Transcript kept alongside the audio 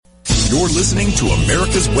You're listening to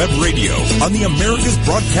America's Web Radio on the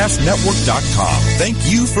AmericasBroadcastNetwork.com. Thank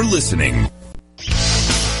you for listening.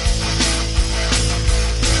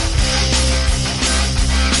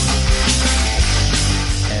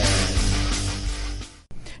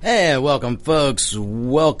 Hey, welcome, folks.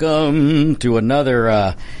 Welcome to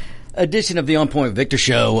another edition of the On Point with Victor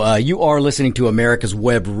show. You are listening to America's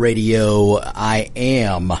Web Radio. I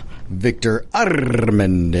am Victor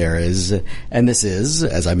Armendariz, and this is,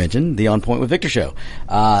 as I mentioned, the On Point with Victor show.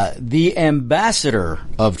 The ambassador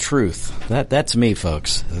of truth. That's me,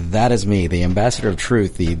 folks. That is me, the ambassador of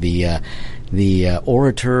truth, the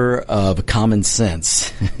orator of common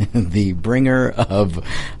sense, the bringer of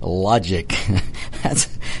logic.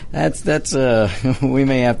 That's we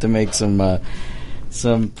may have to make some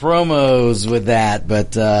promos with that,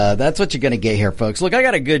 but that's what you're going to get here, folks. Look, I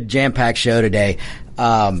got a good jam-packed show today.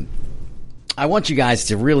 I want you guys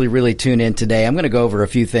to really, really tune in today. I'm going to go over a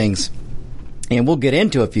few things, and we'll get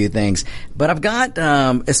into a few things. But I've got,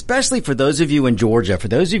 especially for those of you in Georgia, for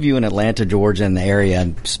those of you in Atlanta, Georgia, and the area,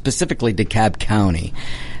 and specifically DeKalb County,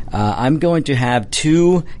 I'm going to have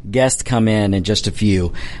two guests come in just a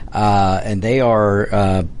few, and they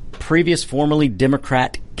are previous formerly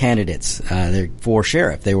Democrat candidates. They're for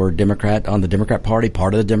sheriff. They were Democrat on the Democrat Party,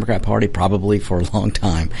 part of the Democrat Party, probably for a long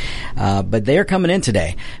time. But they are coming in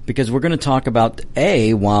today because we're going to talk about,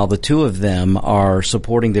 while the two of them are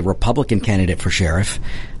supporting the Republican candidate for sheriff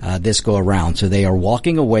this go around. So they are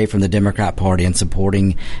walking away from the Democrat Party and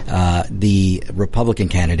supporting the Republican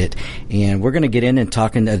candidate. And we're going to get in and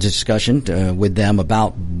talk in a discussion with them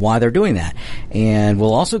about why they're doing that. And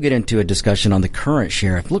we'll also get into a discussion on the current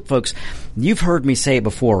sheriff. Look, folks, you've heard me say it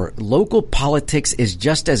before. Local politics is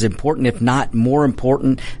just as important, if not more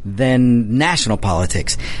important, than national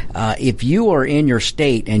politics. If you are in your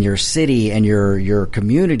state and your city and your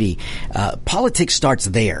community, politics starts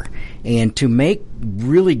there. And to make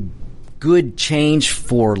really good change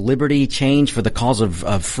for liberty, change for the cause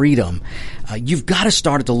of freedom, you've got to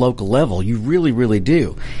start at the local level. You really, really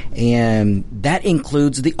do. And that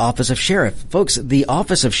includes the office of sheriff. Folks, the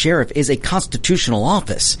office of sheriff is a constitutional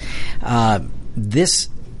office. This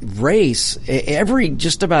race,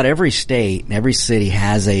 just about every state, every city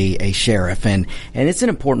has a sheriff, and it's an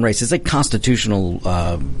important race. It's a constitutional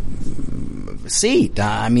seat.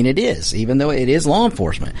 I mean, it is, even though it is law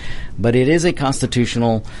enforcement, but it is a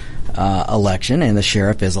constitutional election, and the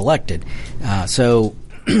sheriff is elected. So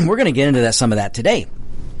we're going to get into some of that today,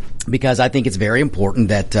 because I think it's very important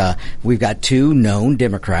that we've got two known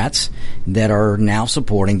Democrats that are now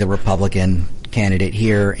supporting the Republican candidate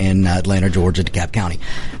here in Atlanta, Georgia, DeKalb County.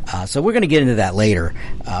 So we're going to get into that later.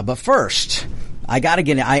 But first, I got to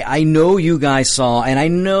get in. I know you guys saw, and I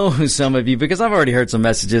know some of you, because I've already heard some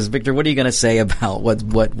messages. Victor, what are you going to say about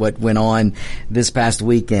what went on this past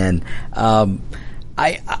weekend? I'll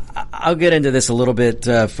get into this a little bit,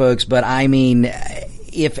 folks, but I mean,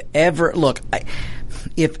 if ever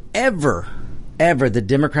the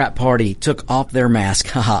Democrat Party took off their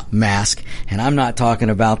mask, and I'm not talking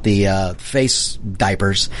about the face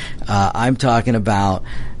diapers, I'm talking about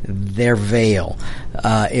their veil.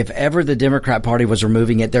 If ever the Democrat Party was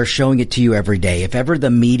removing it, they're showing it to you every day. If ever the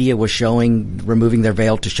media was removing their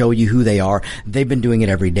veil to show you who they are, they've been doing it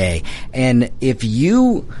every day. And if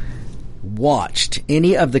you watched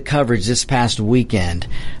any of the coverage this past weekend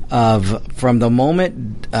from the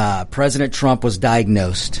moment President Trump was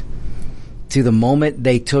diagnosed to the moment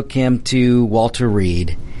they took him to Walter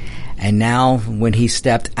Reed, and now when he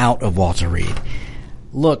stepped out of Walter Reed.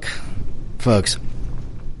 Look, folks,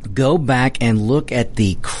 go back and look at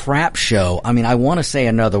the crap show. I mean, I want to say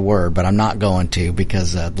another word, but I'm not going to,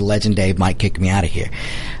 because the legend Dave might kick me out of here.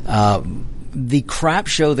 The crap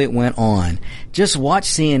show that went on. Just watch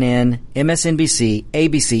CNN, MSNBC,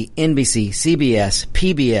 ABC, NBC, CBS,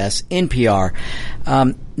 PBS, NPR.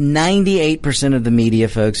 98% of the media,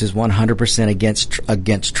 folks, is 100%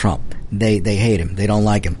 against Trump. They hate him. They don't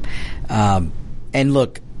like him. And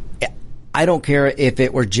look, I don't care if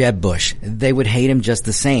it were Jeb Bush. They would hate him just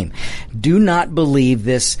the same. Do not believe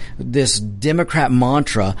this Democrat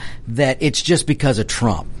mantra that it's just because of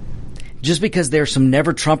Trump. Just because there's some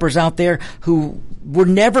never-Trumpers out there who were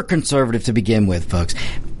never conservative to begin with, folks.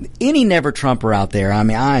 Any never-Trumper out there, I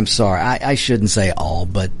mean, I'm sorry, I shouldn't say all,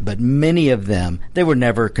 but many of them, they were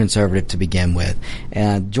never conservative to begin with.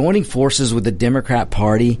 And joining forces with the Democrat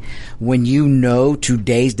Party, when you know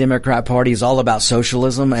today's Democrat Party is all about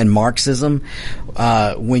socialism and Marxism,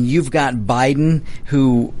 when you've got Biden,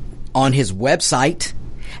 who on his website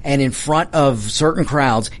And in front of certain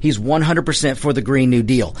crowds, he's 100% for the Green New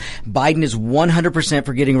Deal. Biden is 100%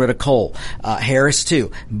 for getting rid of coal. Harris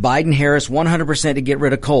too. Biden, Harris, 100% to get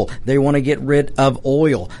rid of coal. They want to get rid of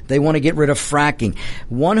oil. They want to get rid of fracking.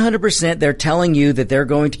 100% they're telling you that they're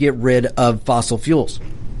going to get rid of fossil fuels.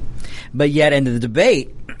 But yet in the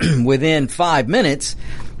debate, within 5 minutes,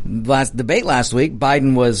 debate last week,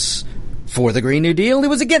 Biden was for the Green New Deal. He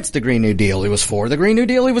was against the Green New Deal. He was for the Green New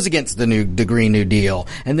Deal. He was against the Green New Deal.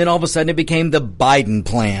 And then all of a sudden it became the Biden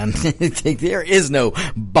plan. There is no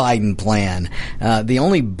Biden plan. The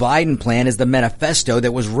only Biden plan is the manifesto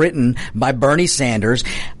that was written by Bernie Sanders,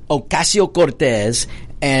 Ocasio-Cortez,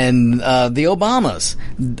 and the Obamas.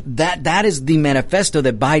 That is the manifesto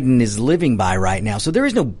that Biden is living by right now. So there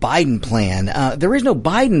is no Biden plan. There is no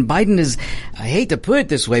Biden. Biden is, I hate to put it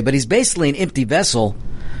this way, but he's basically an empty vessel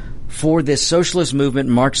for this socialist movement,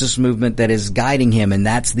 Marxist movement that is guiding him, and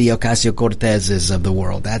that's the Ocasio-Cortezes of the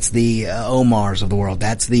world. That's the Omars of the world.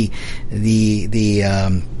 That's the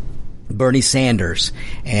Bernie Sanders,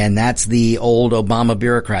 and that's the old Obama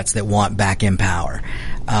bureaucrats that want back in power.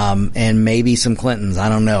 And maybe some Clintons. I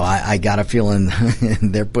don't know. I got a feeling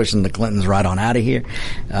they're pushing the Clintons right on out of here.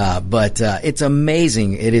 But it's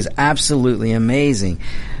amazing. It is absolutely amazing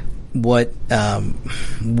what's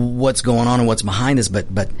going on and what's behind this. But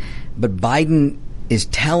Biden is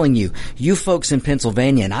telling you folks in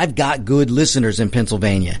Pennsylvania, and I've got good listeners in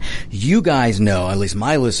Pennsylvania. You guys know, at least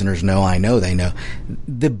my listeners know, I know they know,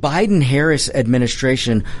 the Biden-Harris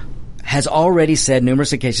administration has already said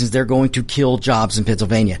numerous occasions they're going to kill jobs in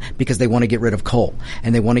Pennsylvania because they want to get rid of coal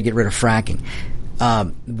and they want to get rid of fracking.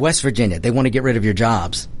 West Virginia, they want to get rid of your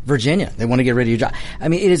jobs. Virginia, they want to get rid of your job. I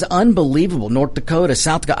mean, it is unbelievable. North Dakota,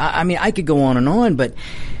 South Dakota. I mean, I could go on and on, but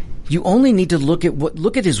you only need to look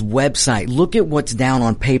at his website. Look at what's down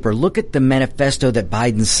on paper. Look at the manifesto that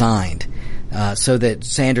Biden signed. So that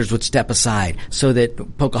Sanders would step aside, so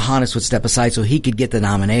that Pocahontas would step aside so he could get the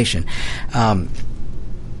nomination.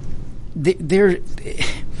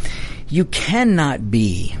 You cannot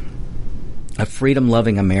be a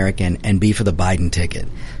freedom-loving American and be for the Biden ticket.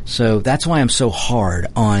 So that's why I'm so hard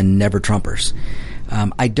on Never Trumpers.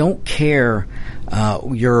 I don't care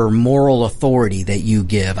your moral authority that you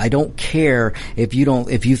give. I don't care if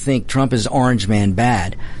you think Trump is Orange Man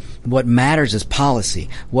bad. What matters is policy.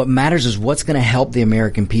 What matters is what's going to help the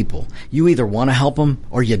American people. You either want to help them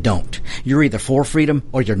or you don't. You're either for freedom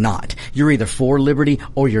or you're not. You're either for liberty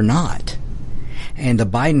or you're not. And the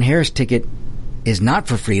Biden-Harris ticket is not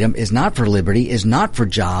for freedom, is not for liberty, is not for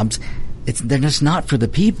jobs. They're just not for the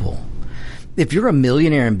people. If you're a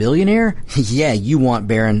millionaire and billionaire, yeah, you want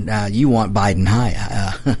Biden,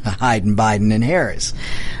 Hyde and Biden and Harris.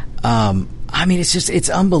 I mean, it's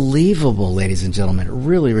unbelievable, ladies and gentlemen. It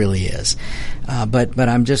really, really is. But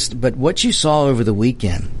what you saw over the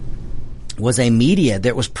weekend was a media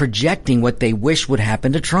that was projecting what they wish would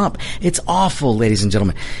happen to Trump. It's awful, ladies and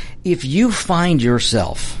gentlemen. If you found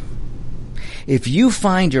yourself this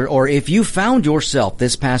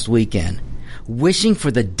past weekend wishing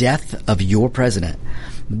for the death of your president,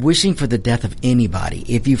 wishing for the death of anybody,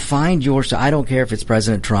 if you find yourself, I don't care if it's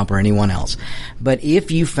President Trump or anyone else, but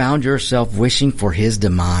if you found yourself wishing for his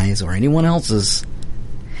demise or anyone else's,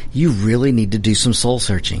 you really need to do some soul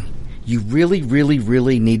searching. You really, really,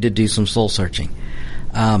 really need to do some soul searching.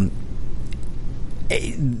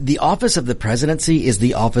 The office of the presidency is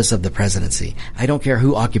the office of the presidency. I don't care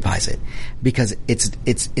who occupies it, because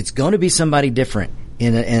it's going to be somebody different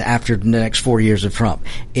after the next 4 years of Trump.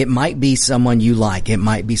 It might be someone you like. It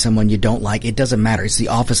might be someone you don't like. It doesn't matter. It's the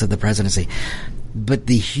office of the presidency. But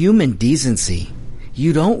the human decency,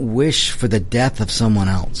 you don't wish for the death of someone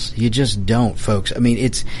else. You just don't, folks. I mean,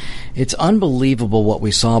 it's unbelievable what we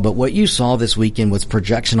saw, but what you saw this weekend was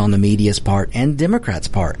projection on the media's part and Democrats'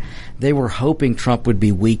 part. They were hoping Trump would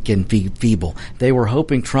be weak and feeble. They were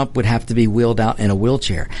hoping Trump would have to be wheeled out in a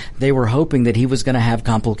wheelchair. They were hoping that he was going to have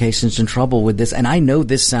complications and trouble with this. And I know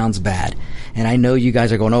this sounds bad. And I know you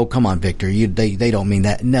guys are going, oh, come on, Victor. They don't mean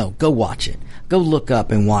that. No, go watch it. Go look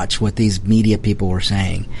up and watch what these media people were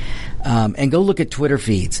saying. And go look at Twitter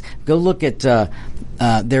feeds. Go look at,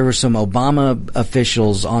 there were some Obama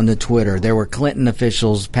officials on the Twitter. There were Clinton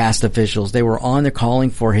officials, past officials. They were on there calling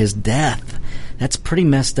for his death. That's pretty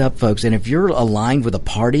messed up, folks. And if you're aligned with a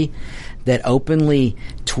party that openly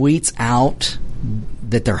tweets out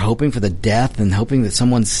that they're hoping for the death and hoping that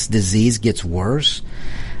someone's disease gets worse,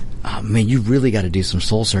 man, you really got to do some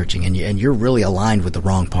soul searching, and you're really aligned with the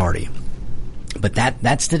wrong party. But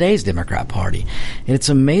that's today's Democrat Party. And it's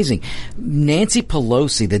amazing. Nancy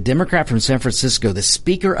Pelosi, the Democrat from San Francisco, the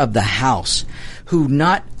Speaker of the House, who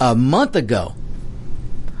not a month ago,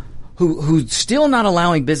 who's still not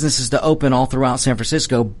allowing businesses to open all throughout San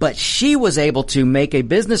Francisco, but she was able to make a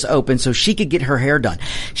business open so she could get her hair done.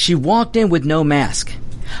 She walked in with no mask.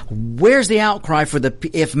 Where's the outcry for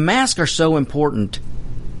if masks are so important?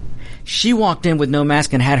 She walked in with no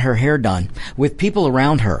mask and had her hair done with people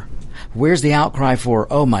around her. Where's the outcry for,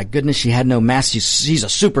 oh my goodness, she had no mask, she's a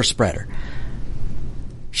super spreader?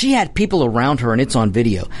 She had people around her, and it's on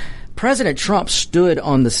video. President Trump stood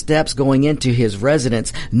on the steps going into his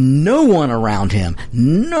residence, no one around him,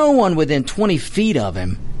 no one within 20 feet of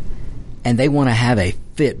him, and they want to have a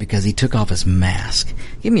fit because he took off his mask.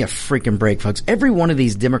 Give me a freaking break, folks. Every one of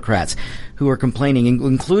these Democrats who are complaining,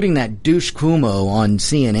 including that douche Cuomo on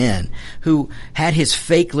CNN, who had his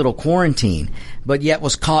fake little quarantine, but yet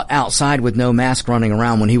was caught outside with no mask running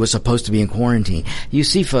around when he was supposed to be in quarantine. You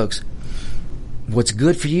see, folks, what's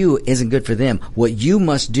good for you isn't good for them. What you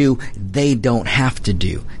must do, they don't have to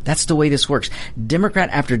do. That's the way this works. Democrat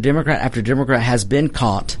after Democrat after Democrat has been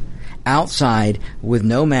caught outside with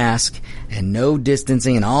no mask and no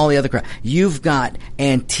distancing and all the other crap. You've got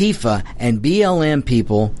Antifa and BLM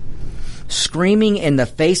people screaming in the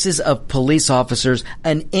faces of police officers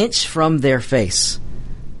an inch from their face.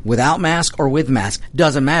 Without mask or with mask,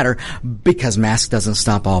 doesn't matter, because mask doesn't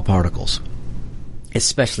stop all particles,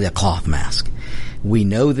 especially a cloth mask. We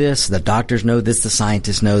know this. The doctors know this. The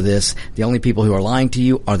scientists know this. The only people who are lying to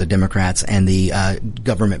you are the Democrats and the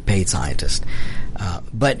government-paid scientists.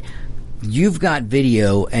 But you've got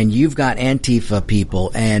video and you've got Antifa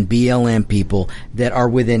people and BLM people that are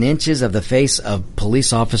within inches of the face of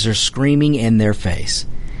police officers screaming in their face.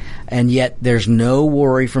 And yet there's no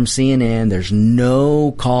worry from CNN. There's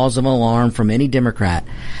no cause of alarm from any Democrat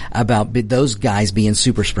about those guys being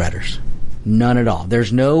super spreaders. None at all.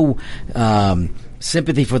 There's no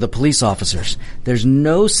sympathy for the police officers. There's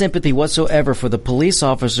no sympathy whatsoever for the police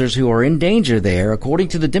officers who are in danger there. According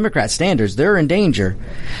to the Democrat standards, they're in danger.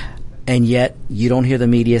 And yet you don't hear the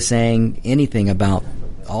media saying anything about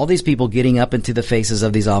all these people getting up into the faces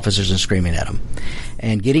of these officers and screaming at them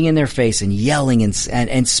and getting in their face and yelling and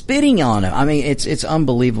spitting on them. I mean, it's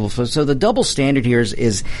unbelievable. So the double standard here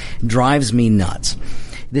is drives me nuts.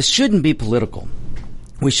 This shouldn't be political.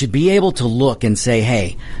 We should be able to look and say,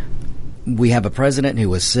 hey, we have a president who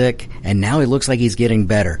was sick, and now he looks like he's getting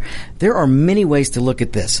better. There are many ways to look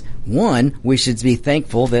at this. One, we should be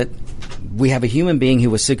thankful that we have a human being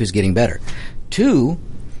who was sick who's getting better. Two,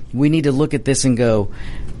 we need to look at this and go,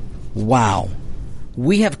 wow,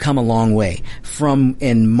 we have come a long way. From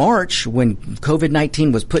in March when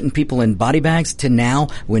COVID-19 was putting people in body bags to now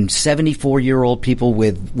when 74-year-old people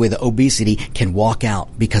with obesity can walk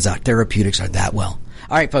out because our therapeutics are that well.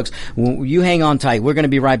 All right, folks, you hang on tight. We're going to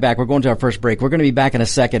be right back. We're going to our first break. We're going to be back in a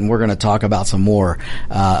second, and we're going to talk about some more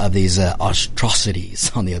of these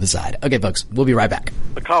atrocities on the other side. Okay, folks, we'll be right back.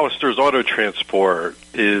 McAllister's Auto Transport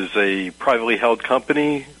is a privately held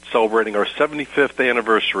company celebrating our 75th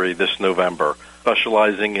anniversary this November,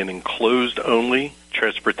 specializing in enclosed-only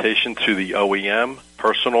transportation to the OEM,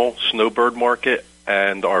 personal, snowbird market,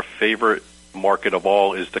 and our favorite market of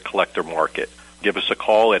all is the collector market. Give us a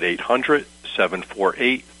call at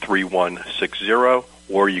 800-748-3160,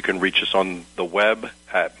 or you can reach us on the web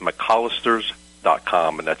at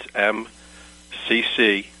McAllisters.com, and that's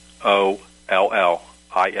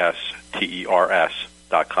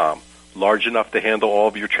McCollisters.com. Large enough to handle all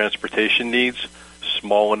of your transportation needs,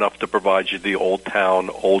 small enough to provide you the old town,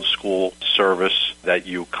 old school service that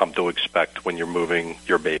you come to expect when you're moving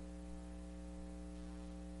your baby.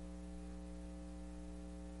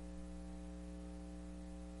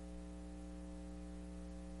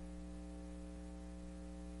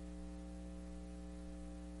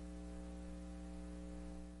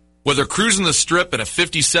 Whether cruising the Strip in a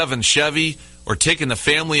 57 Chevy or taking the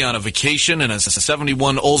family on a vacation in a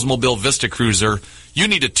 71 Oldsmobile Vista Cruiser, you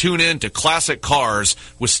need to tune in to Classic Cars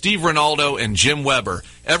with Steve Ronaldo and Jim Weber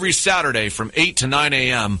every Saturday from 8 to 9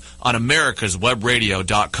 a.m. on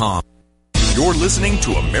americaswebradio.com. You're listening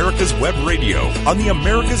to America's Web Radio on the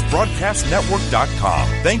americasbroadcastnetwork.com.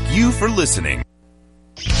 Thank you for listening.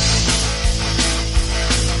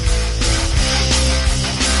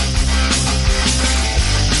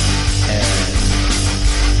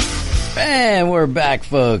 And we're back,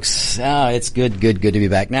 folks. It's good to be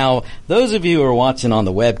back. Now, those of you who are watching on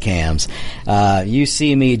the webcams, you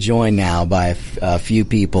see me joined now by a few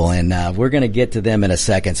people, and we're going to get to them in a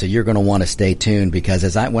second, so you're going to want to stay tuned,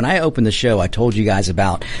 because when I opened the show, I told you guys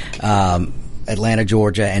about Atlanta,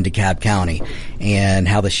 Georgia, and DeKalb County, and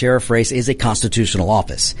how the sheriff race is a constitutional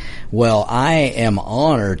office. Well, I am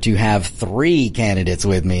honored to have 3 candidates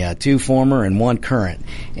with me, 2 former and 1 current.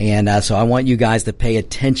 And so I want you guys to pay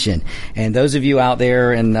attention. And those of you out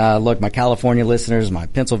there, and look, my California listeners, my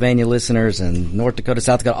Pennsylvania listeners, and North Dakota,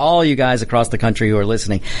 South Dakota, all you guys across the country who are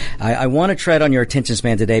listening, I want to tread on your attention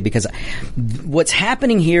span today, because what's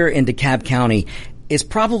happening here in DeKalb County is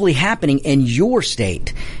probably happening in your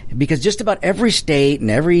state, because just about every state and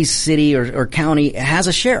every city or county has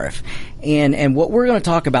a sheriff. And what we're going to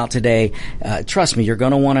talk about today, trust me, you're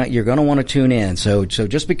going to want to tune in. So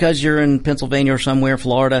just because you're in Pennsylvania or somewhere,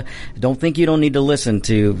 Florida, don't think you don't need to listen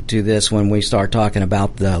to this when we start talking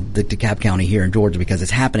about the DeKalb County here in Georgia, because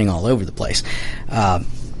it's happening all over the place.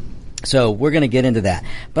 So we're going to get into that.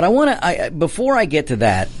 But before I get to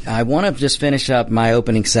that, I want to just finish up my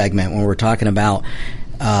opening segment when we're talking about,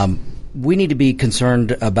 we need to be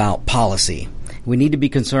concerned about policy. We need to be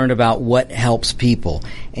concerned about what helps people.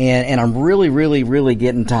 And I'm really, really, really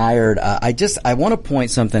getting tired. I want to point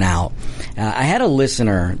something out. I had a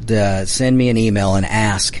listener send me an email and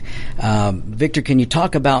ask, Victor, can you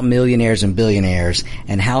talk about millionaires and billionaires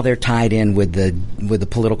and how they're tied in with the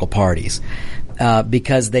political parties?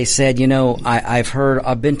 Because they said,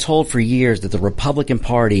 I've been told for years that the Republican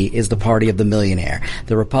Party is the party of the millionaire.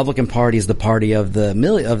 The Republican Party is the party of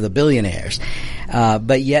the billionaires.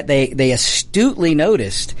 But yet they astutely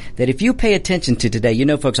noticed that if you pay attention to today,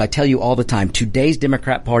 folks, I tell you all the time, today's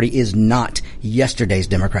Democrat Party is not yesterday's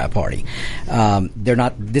Democrat Party.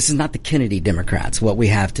 This is not the Kennedy Democrats, what we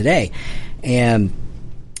have today.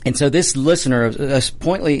 And so this listener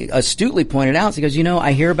astutely pointed out, he goes,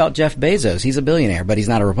 I hear about Jeff Bezos. He's a billionaire, but he's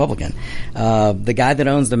not a Republican. The guy that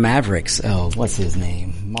owns the Mavericks, what's his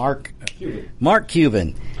name? Mark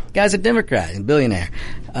Cuban. Guy's a Democrat and billionaire.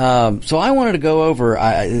 So I wanted to go over,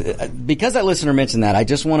 because that listener mentioned that,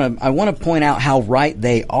 I want to point out how right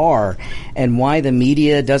they are and why the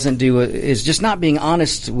media is just not being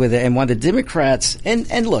honest with it, and why the Democrats,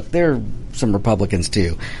 and look, there are some Republicans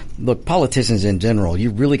too. Look, politicians in general,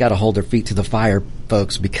 you really got to hold their feet to the fire,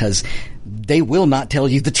 folks, because they will not tell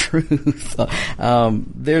you the truth.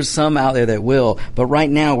 There's some out there that will, but right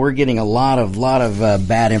now we're getting a lot of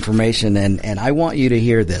bad information, and I want you to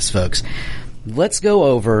hear this, folks. Let's go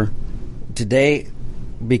over today,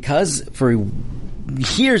 because for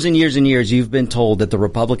years and years and years you've been told that the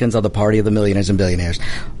Republicans are the party of the millionaires and billionaires.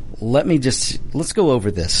 Let's go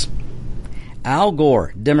over this. Al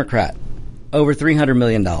Gore, Democrat, over $300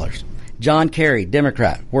 million. John Kerry,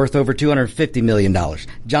 Democrat, worth over $250 million.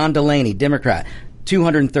 John Delaney, Democrat,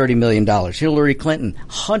 $230 million. Hillary Clinton,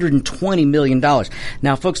 $120 million.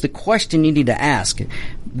 Now, folks, the question you need to ask,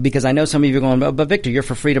 because I know some of you are going, but Victor, you're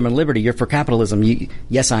for freedom and liberty. You're for capitalism.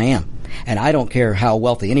 Yes, I am. And I don't care how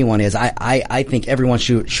wealthy anyone is. I think everyone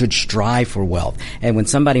should strive for wealth. And when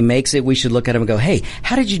somebody makes it, we should look at them and go, hey,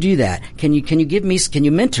 how did you do that? Can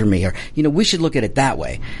you mentor me? Or, we should look at it that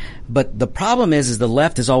way. But the problem is the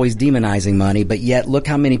left is always demonizing money, but yet look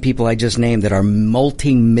how many people I just named that are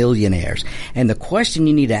multi-millionaires. And the question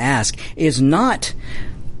you need to ask is not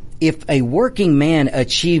if a working man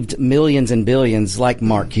achieved millions and billions like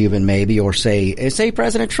Mark Cuban maybe, or say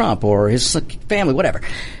President Trump or his family, whatever.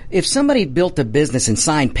 If somebody built a business and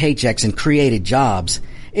signed paychecks and created jobs,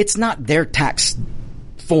 it's not their tax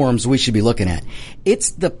forms we should be looking at.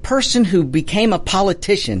 It's the person who became a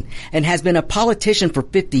politician and has been a politician for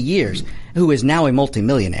 50 years who is now a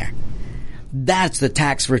multimillionaire. That's the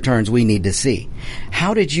tax returns we need to see.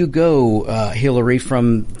 How did you go, Hillary,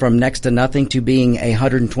 from next to nothing to being a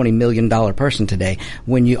 $120 million person today,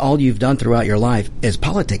 when all you've done throughout your life is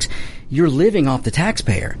politics? You're living off the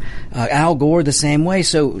taxpayer. Al Gore the same way.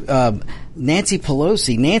 So Nancy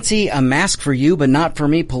Pelosi, a mask for you but not for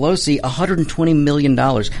me. Pelosi, $120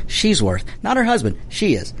 million she's worth. Not her husband.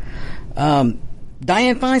 She is. Dianne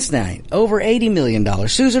Feinstein, over $80 million.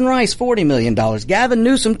 Susan Rice, $40 million. Gavin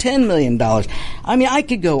Newsom, $10 million. I mean, I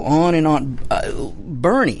could go on and on.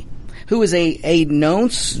 Bernie, who is a known,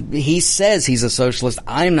 he says he's a socialist.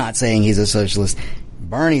 I'm not saying he's a socialist.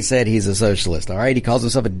 Bernie said he's a socialist, all right? He calls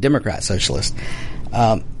himself a Democrat socialist.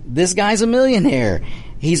 This guy's a millionaire.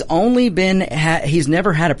 He's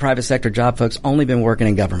never had a private sector job, folks, only been working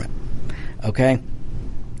in government. Okay?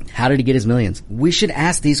 How did he get his millions? We should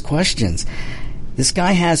ask these questions. This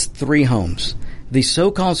guy has 3 homes. The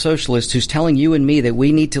so-called socialist who's telling you and me that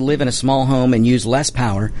we need to live in a small home and use less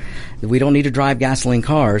power, that we don't need to drive gasoline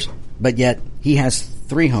cars, but yet he has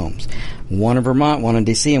 3 homes. One in Vermont, one in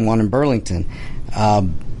D.C., and one in Burlington.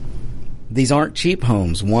 These aren't cheap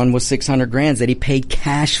homes. One was $600,000 that he paid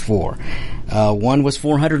cash for. One was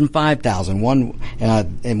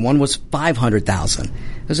 $405,000. And one was $500,000.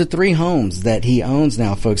 Those are 3 homes that he owns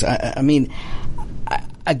now, folks. I mean,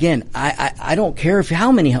 again, I don't care if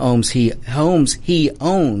how many homes he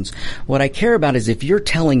owns. What I care about is if you're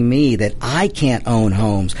telling me that I can't own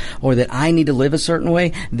homes or that I need to live a certain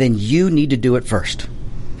way, then you need to do it first.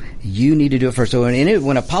 You need to do it first. So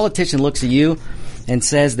when a politician looks at you and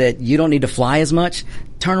says that you don't need to fly as much,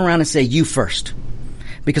 turn around and say you first.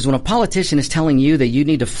 Because when a politician is telling you that you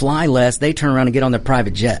need to fly less, they turn around and get on their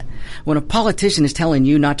private jet. When a politician is telling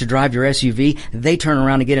you not to drive your SUV, they turn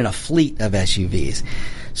around and get in a fleet of SUVs.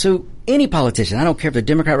 So any politician, I don't care if they're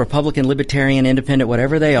Democrat, Republican, Libertarian, Independent,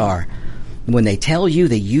 whatever they are, when they tell you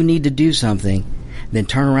that you need to do something, then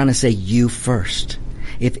turn around and say you first.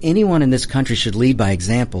 If anyone in this country should lead by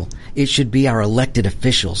example, it should be our elected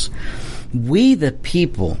officials. We, the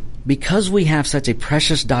people, because we have such a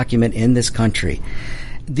precious document in this country,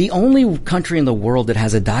 the only country in the world that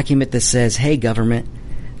has a document that says, hey, government,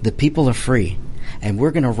 the people are free, and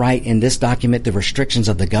we're going to write in this document the restrictions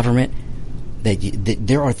of the government that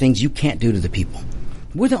there are things you can't do to the people.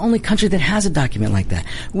 We're the only country that has a document like that.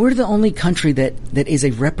 We're the only country that is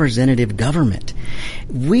a representative government.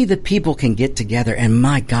 We, the people, can get together, and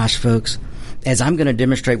my gosh, folks, as I'm going to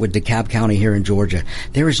demonstrate with DeKalb County here in Georgia,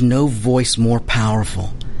 there is no voice more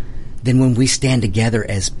powerful than when we stand together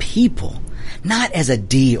as people, not as a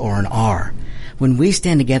D or an R. When we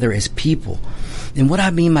stand together as people. And what I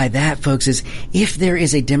mean by that, folks, is if there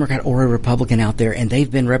is a Democrat or a Republican out there and they've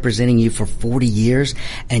been representing you for 40 years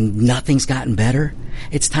and nothing's gotten better,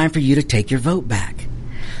 it's time for you to take your vote back.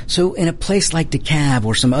 So in a place like DeKalb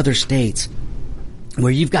or some other states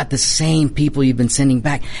where you've got the same people you've been sending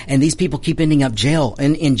back, and these people keep ending up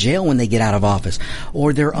in jail when they get out of office,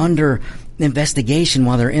 or they're under investigation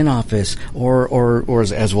while they're in office,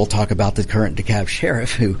 or as we'll talk about, the current DeKalb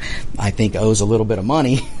sheriff, who I think owes a little bit of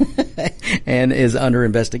money and is under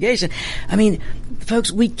investigation. I mean,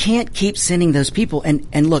 folks, we can't keep sending those people.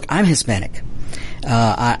 And look, I'm Hispanic.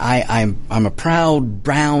 I'm a proud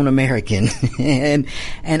brown American, and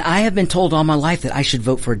I have been told all my life that I should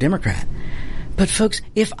vote for a Democrat. But folks,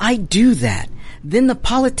 if I do that, then the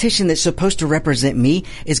politician that's supposed to represent me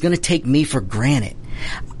is going to take me for granted.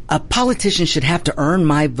 A politician should have to earn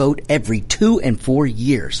my vote every 2 and 4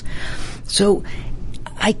 years. So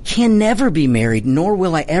I can never be married, nor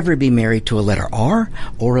will I ever be married to a letter R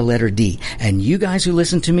or a letter D. And you guys who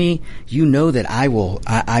listen to me, you know that I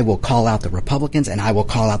will call out the Republicans and I will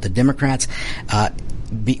call out the Democrats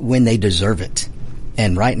when they deserve it.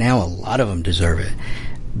 And right now, a lot of them deserve it.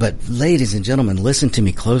 But ladies and gentlemen, listen to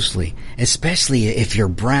me closely, especially if you're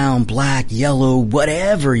brown, black, yellow,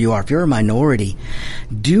 whatever you are, if you're a minority.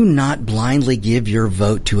 Do not blindly give your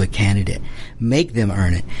vote to a candidate. Make them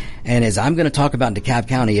earn it. And as I'm going to talk about in DeKalb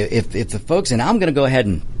County, if the folks, and I'm going to go ahead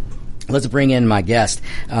and let's bring in my guest,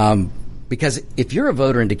 because if you're a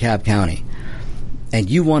voter in DeKalb County and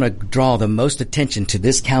you want to draw the most attention to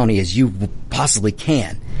this county as you possibly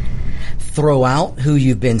can, throw out who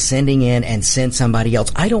you've been sending in and send somebody else.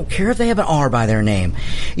 I don't care if they have an R by their name.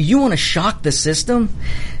 You want to shock the system?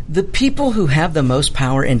 The people who have the most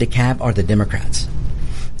power in DeKalb are the Democrats.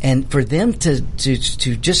 And for them to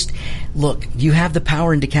just look, you have the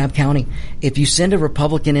power in DeKalb County. If you send a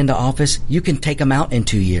Republican into office, you can take them out in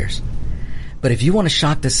 2 years. But if you want to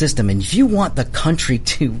shock the system, and if you want the country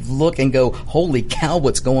to look and go, holy cow,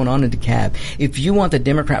 what's going on in DeKalb? If you want the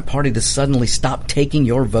Democrat Party to suddenly stop taking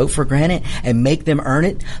your vote for granted and make them earn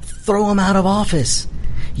it, throw them out of office.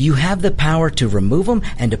 You have the power to remove them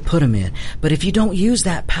and to put them in. But if you don't use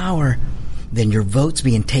that power, then your vote's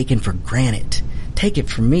being taken for granted. Take it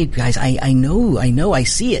from me, guys. I know, I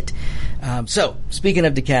see it. So, speaking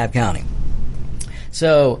of DeKalb County.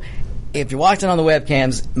 So, if you're watching on the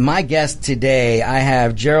webcams, my guest today, I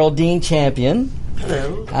have Geraldine Champion.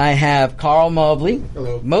 Hello. I have Carl Mobley.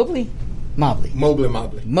 Hello. Mobley? Mobley.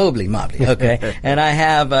 Mobley. Okay. And I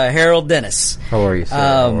have Harold Dennis. How are you, sir?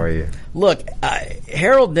 How are you? Look,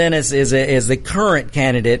 Harold Dennis is the current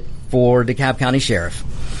candidate for DeKalb County Sheriff.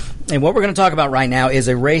 And what we're going to talk about right now is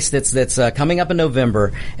a race that's coming up in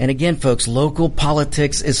November. And again, folks, local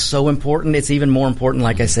politics is so important. It's even more important,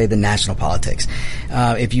 like I say, than national politics.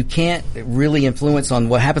 If you can't really influence on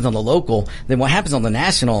what happens on the local, then what happens on the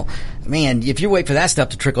national, man, if you wait for that stuff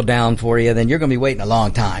to trickle down for you, then you're going to be waiting a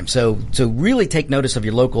long time. So really take notice of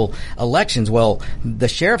your local elections. Well, the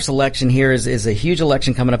sheriff's election here is a huge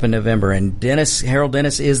election coming up in November, and Harold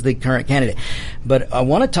Dennis is the current candidate. But I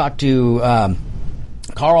want to talk to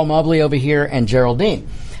Carl Mobley over here and Geraldine,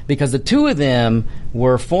 because the two of them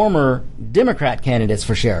were former Democrat candidates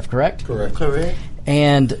for sheriff, correct? Correct.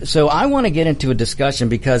 And so I want to get into a discussion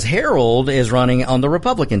because Harold is running on the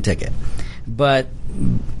Republican ticket. But,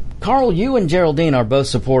 Carl, you and Geraldine are both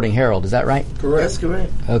supporting Harold. Is that right? Correct. That's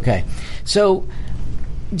correct. Okay. So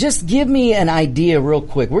just give me an idea real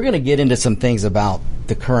quick. We're going to get into some things about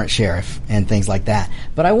the current sheriff and things like that.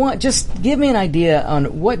 But just give me an idea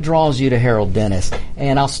on what draws you to Harold Dennis.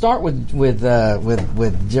 And I'll start with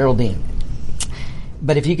Geraldine.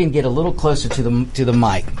 But if you can get a little closer to the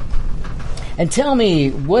mic. And tell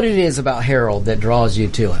me what it is about Harold that draws you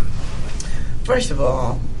to him. First of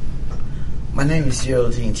all, my name is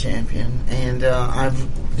Geraldine Champion, and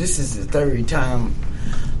this is the third time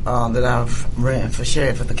that I've ran for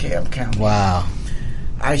sheriff of the DeKalb County. Wow.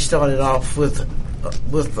 I started off with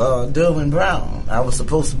Derwin Brown. I was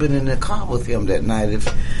supposed to be in the car with him that night.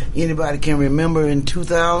 If anybody can remember in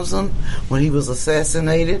 2000 when he was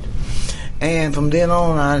assassinated. And from then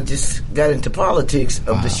on, I just got into politics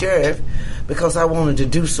of the sheriff because I wanted to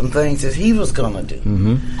do some things that he was going to do,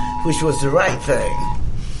 which was the right thing.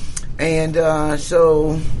 And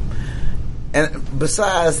and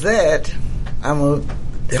besides that, I'm a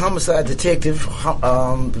homicide detective,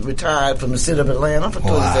 retired from the city of Atlanta for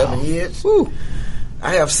 27 years. Woo.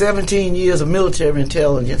 I have 17 years of military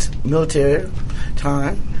intelligence, military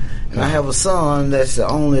time, and I have a son that's the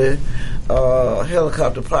only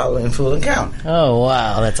helicopter pilot in Fulton County. Oh,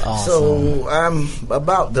 wow, that's awesome. So I'm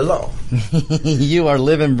about the law. You are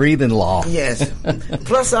living, breathing law. Yes.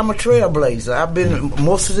 Plus, I'm a trailblazer. I've been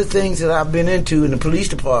most of the things that I've been into in the police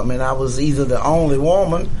department. I was either the only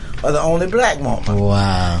woman or the only black woman.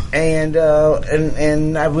 Wow. And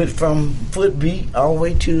I went from footbeat all the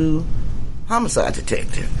way to homicide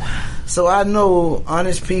detective. So I know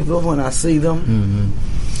honest people when I see them,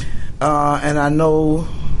 and I know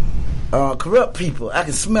corrupt people. I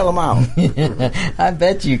can smell them out. I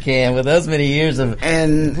bet you can with those many years of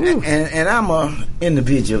and I'm a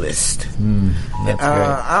individualist. That's great.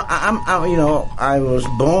 I was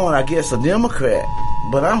born, I guess, a Democrat,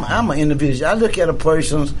 but I'm an individual. I look at a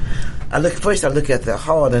person's. I look at their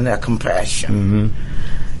heart and their compassion.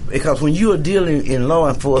 Because when you are dealing in law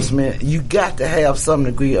enforcement, you got to have some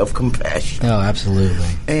degree of compassion. Oh, absolutely.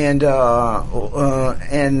 And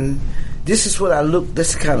this is what I look.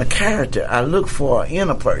 This kind of character I look for in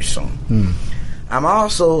a person. I'm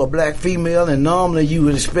also a black female, and normally you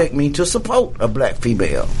would expect me to support a black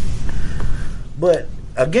female. But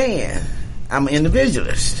again, I'm an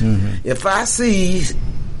individualist. If I see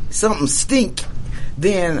something stink,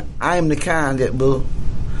 then I am the kind that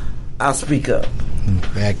I'll speak up.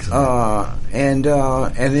 Excellent. And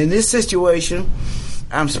in this situation,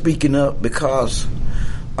 I'm speaking up because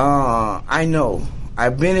I know.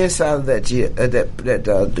 I've been inside of that jail, that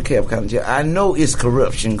DeKalb County jail. I know it's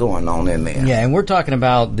corruption going on in there. Yeah, and we're talking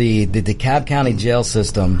about the DeKalb County jail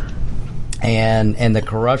system and the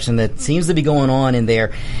corruption that seems to be going on in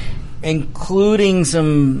there, including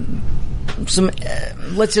some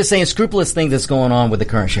let's just say, unscrupulous thing that's going on with the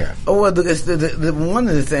current sheriff. Oh, well, the one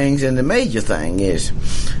of the things, and the major thing is,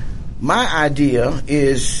 my idea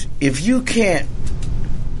is if you can't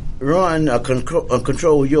run or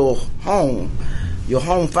control your home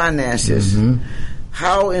finances,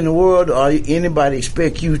 how in the world are anybody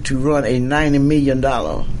expect you to run a $90 million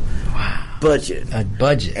budget? A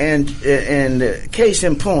budget. And case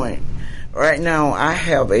in point, right now I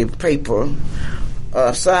have a paper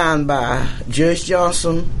signed by Judge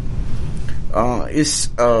Johnson. It's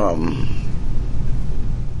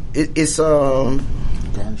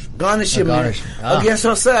garnishment against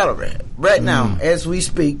her salary right now as we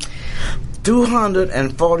speak.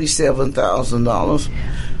 $247,000.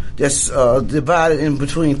 That's divided in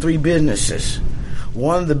between three businesses.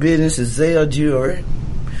 One of the businesses is Zale Jewelry,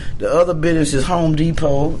 the other business is Home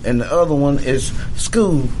Depot, and the other one is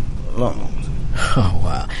school loans. Oh,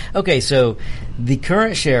 wow. Okay, so the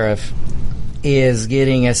current sheriff is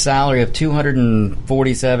getting a salary of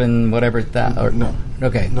 $247 whatever no.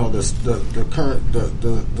 Okay. No, the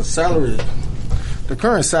salary, the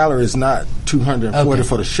current salary is not $240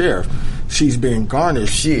 for the sheriff. She's being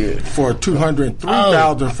garnished for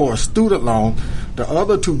 $203,000 for a student loan. The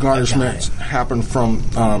other two garnishments happen from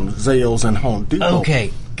Zales and Home Depot.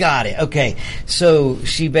 Okay, got it. Okay, so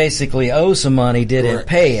she basically owes some money, didn't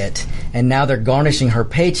pay it, and now they're garnishing her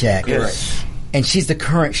paycheck. Yes. And she's the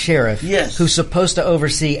current sheriff, who's supposed to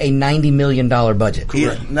oversee a $90 million budget.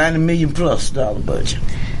 Correct. $90 million plus dollar budget.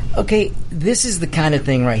 Okay, this is the kind of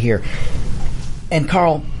thing right here. And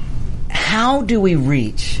Carl, how do we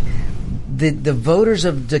reach the voters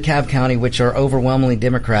of DeKalb County, which are overwhelmingly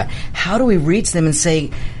Democrat? How do we reach them and say,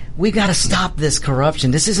 we got to stop this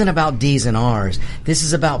corruption. This isn't about D's and R's. This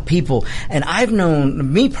is about people. And I've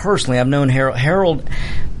known Harold. Harold,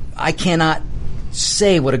 I cannot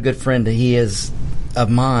say what a good friend he is of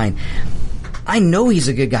mine. I know he's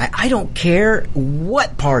a good guy. I don't care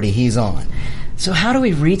what party he's on. So how do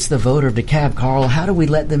we reach the voter of DeKalb, Carl? How do we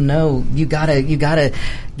let them know you gotta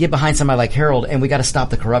get behind somebody like Harold, and we gotta stop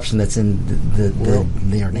the corruption that's in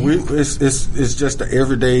their name? It's just an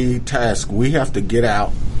everyday task. We have to get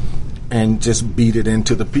out and just beat it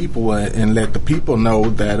into the people and let the people know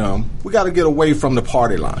that we got to get away from the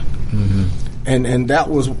party line. Mm-hmm. And that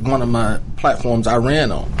was one of my platforms I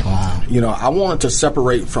ran on. Wow. I wanted to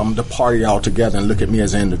separate from the party altogether and look at me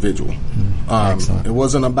as an individual. It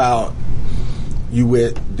wasn't about you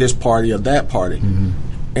with this party or that party. Mm-hmm.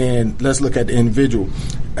 And let's look at the individual.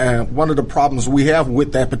 One of the problems we have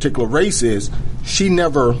with that particular race is she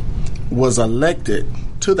never was elected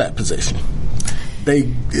to that position. They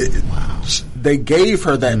gave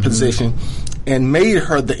her that position and made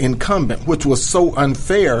her the incumbent, which was so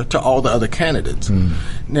unfair to all the other candidates.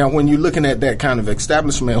 Now, when you're looking at that kind of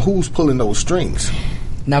establishment, who's pulling those strings?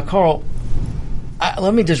 Now, Carl,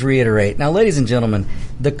 let me just reiterate. Now, ladies and gentlemen,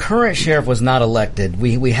 the current sheriff was not elected.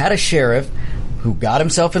 We had a sheriff who got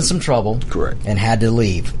himself in some trouble. Correct. And had to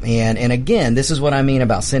leave. And again, this is what I mean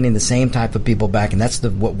about sending the same type of people back, and that's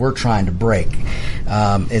what we're trying to break.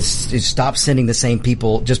 Is stop sending the same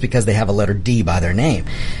people just because they have a letter D by their name.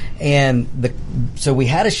 And so we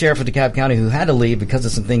had a sheriff of DeKalb County who had to leave because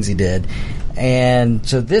of some things he did. And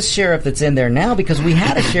so this sheriff that's in there now, because we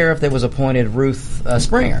had a sheriff that was appointed, Ruth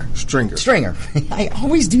Stringer. I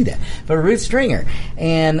always do that. But Ruth Stringer.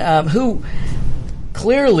 And who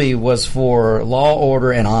clearly was for law,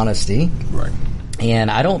 order, and honesty. Right.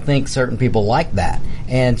 And I don't think certain people like that.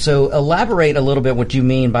 And so elaborate a little bit what you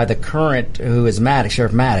mean by the current, who is Maddox,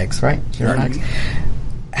 Sheriff Maddox, right? Sheriff Maddox.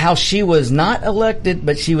 How she was not elected,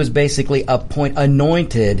 but she was basically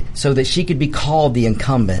anointed so that she could be called the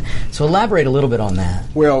incumbent. So elaborate a little bit on that.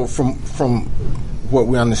 Well, from what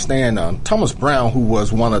we understand, Thomas Brown, who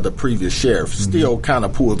was one of the previous sheriffs, still kind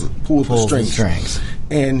of pulls the strings.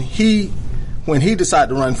 And when he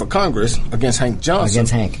decided to run for Congress against Hank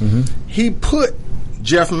Johnson, he put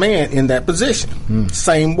Jeff Mann in that position.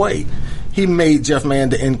 Same way. He made Jeff Mann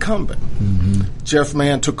the incumbent. Jeff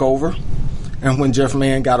Mann took over. And when Jeff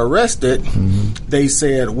Mann got arrested, they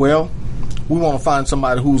said, well, we want to find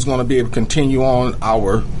somebody who's going to be able to continue on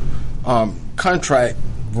our contract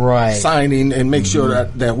signing and make sure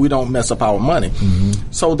that we don't mess up our money.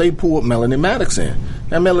 So they pulled Melanie Maddox in.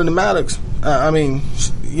 Now, Melanie Maddox,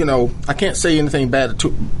 I can't say anything bad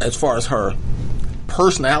as far as her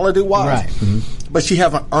personality-wise, but she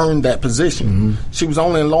haven't earned that position. She was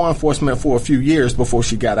only in law enforcement for a few years before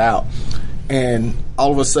she got out. And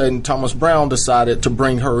all of a sudden, Thomas Brown decided to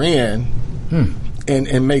bring her in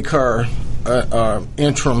and make her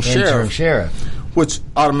interim sheriff, which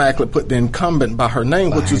automatically put the incumbent by her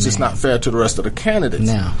name, which was just not fair to the rest of the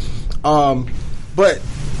candidates. No. But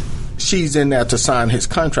she's in there to sign his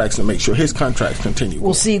contracts and make sure his contracts continue.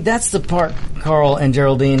 Well, see, that's the part, Carl and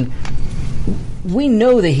Geraldine. We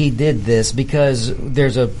know that he did this because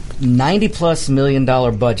there's a $90+ million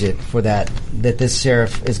budget for that this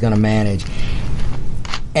sheriff is going to manage.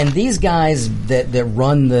 And these guys that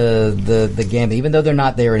run the gambit, even though they're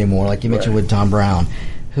not there anymore, like you mentioned with Tom Brown,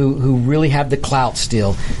 who really have the clout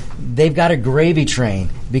still, they've got a gravy train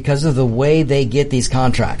because of the way they get these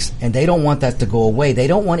contracts. And they don't want that to go away. They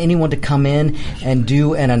don't want anyone to come in and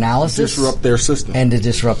do an analysis. Disrupt their system. And to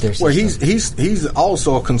disrupt their system. Well, he's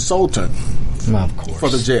also a consultant of course. For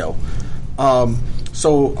the jail.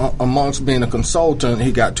 So amongst being a consultant,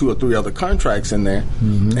 he got 2 or 3 other contracts in there,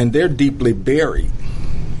 and they're deeply buried.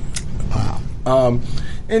 Wow.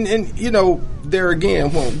 And there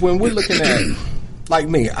again, when we're looking at, like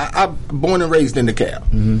me, I'm born and raised in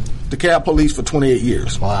DeKalb. DeKalb police for 28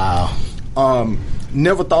 years. Wow.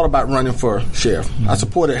 Never thought about running for sheriff. I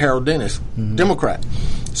supported Harold Dennis, Democrat.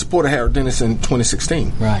 Supported Harold Dennis in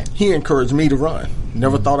 2016. Right. He encouraged me to run.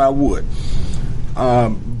 Never thought I would.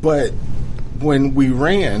 But when we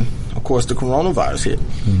ran, of course, the coronavirus hit.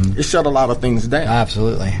 It shut a lot of things down.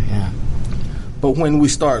 Absolutely, yeah. But when we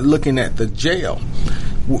start looking at the jail,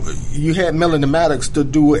 you had Melanie Maddox to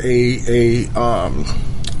do a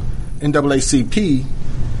NAACP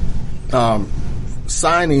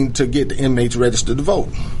signing to get the inmates registered to vote.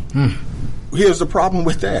 Here's the problem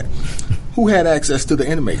with that. Who had access to the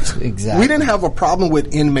inmates? Exactly. We didn't have a problem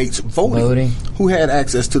with inmates voting. Who had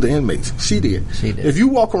access to the inmates? She did. If you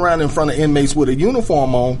walk around in front of inmates with a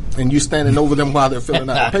uniform on and you're standing over them while they're filling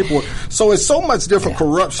out the paperwork. So it's so much different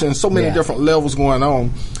corruption, so many different levels going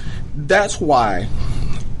on. That's why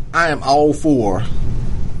I am all for,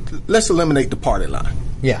 let's eliminate the party line.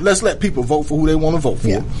 Yeah. Let's let people vote for who they want to vote for.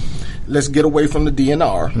 Yeah. Let's get away from the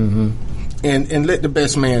DNR and let the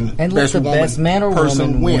best man, and let the best man or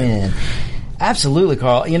woman win. Absolutely,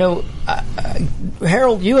 Carl. You know,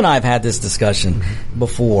 Harold, you and I have had this discussion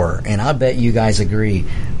before, and I bet you guys agree.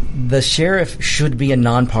 The sheriff should be a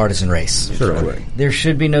nonpartisan race. Sure. There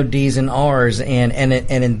should be no D's and R's, and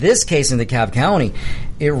in this case, in DeKalb County,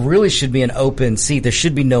 it really should be an open seat. There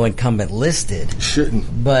should be no incumbent listed.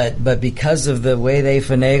 Shouldn't. But because of the way they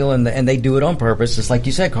finagle and they do it on purpose, just like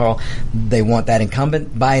you said, Carl, they want that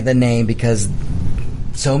incumbent by the name because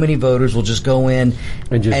so many voters will just go in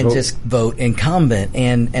and just vote incumbent,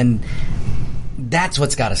 and that's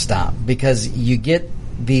what's got to stop, because you get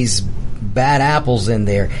these bad apples in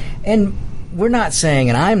there. And we're not saying,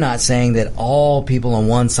 and I'm not saying that all people on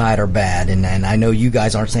one side are bad, and I know you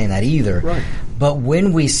guys aren't saying that either. Right. But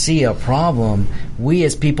when we see a problem, we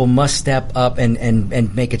as people must step up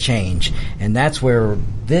and make a change. And that's where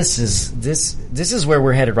this is where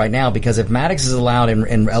we're headed right now, because if Maddox is allowed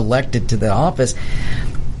and elected to the office,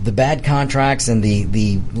 the bad contracts and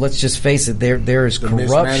the let's just face it, there is corruption. The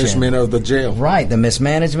mismanagement of the jail. Right, the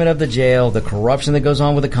mismanagement of the jail, the corruption that goes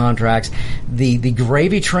on with the contracts, the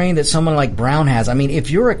gravy train that someone like Brown has. I mean, if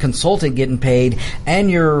you're a consultant getting paid and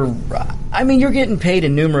you're getting paid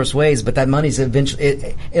in numerous ways, but that money's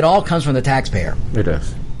eventually, it all comes from the taxpayer. It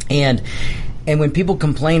does. And when people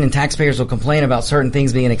complain, and taxpayers will complain about certain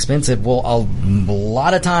things being expensive, well, a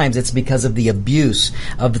lot of times it's because of the abuse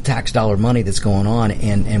of the tax dollar money that's going on.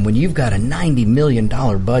 And when you've got a $90 million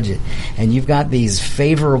budget and you've got these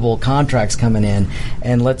favorable contracts coming in,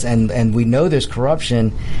 and we know there's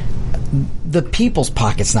corruption, the people's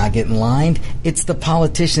pocket's not getting lined. It's the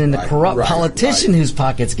politician and the corrupt politician whose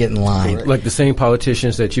pocket's getting lined. Correct. Like the same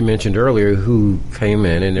politicians that you mentioned earlier who came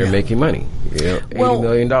in and they're making money. You know, $80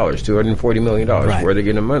 million, $240 million. Right. Where are they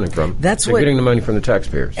getting the money from? They're getting the money from the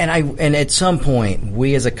taxpayers. And at some point,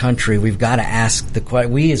 we as a country, we've got to ask the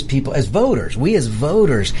question. We as people, as voters,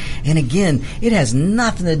 and again, it has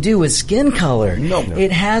nothing to do with skin color. No.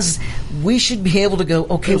 It has. We should be able to go,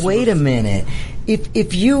 okay, wait a minute.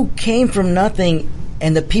 If you came from nothing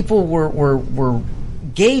and the people were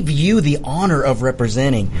gave you the honor of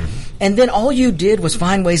representing, and then all you did was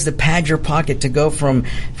find ways to pad your pocket to go from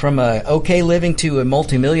a okay living to a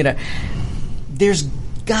multimillionaire, there's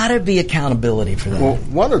got to be accountability for that. Well,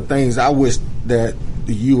 one of the things I wish that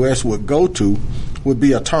the U.S. would go to would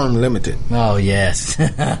be a term limited. Oh, yes.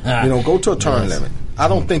 Go to a term limit. I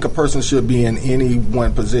don't think a person should be in any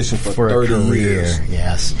one position for 30 years.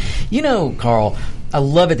 Yes. Carl, I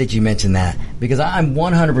love it that you mentioned that, because I'm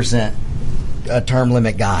 100% a term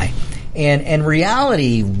limit guy. And in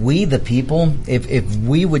reality, we the people, if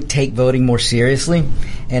we would take voting more seriously,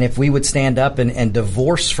 and if we would stand up and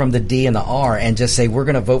divorce from the D and the R and just say we're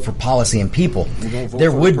going to vote for policy and people,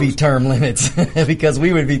 there would be term limits because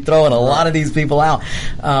we would be throwing a lot of these people out.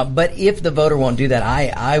 But if the voter won't do that,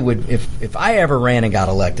 I would, if I ever ran and got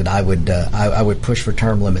elected, I would push for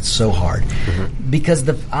term limits so hard, because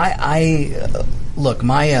look,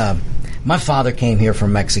 my father came here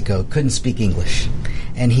from Mexico, couldn't speak English.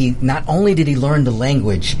 And he not only did he learn the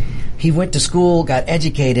language, he went to school, got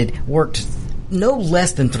educated, worked no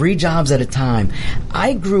less than 3 jobs at a time.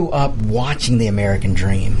 I grew up watching the American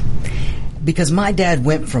dream, because my dad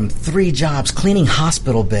went from 3 jobs, cleaning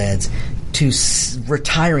hospital beds, to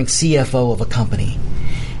retiring CFO of a company.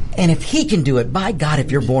 And if he can do it, by God,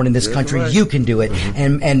 if you're born in this country, you can do it.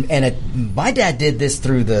 And my dad did this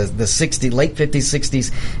through the late 50s,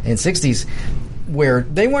 60s, and 60s, where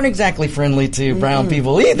they weren't exactly friendly to brown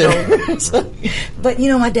people either. But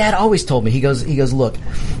my dad always told me, he goes, look,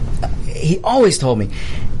 he always told me,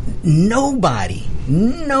 nobody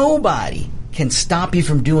can stop you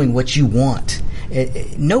from doing what you want.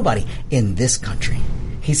 Nobody in this country.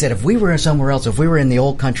 He said, if we were somewhere else, if we were in the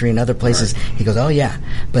old country and other places, he goes, oh yeah,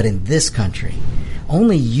 but in this country,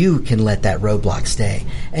 only you can let that roadblock stay.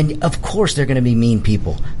 And of course, they're going to be mean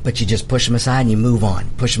people, but you just push them aside and you move on.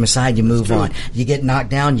 Push them aside, you move on. You get knocked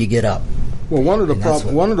down, you get up. Well, one of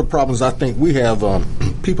the problems I think we have,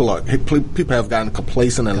 people have gotten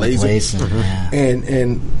complacent and lazy. Yeah.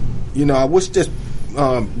 And I wish just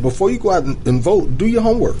before you go out and vote, do your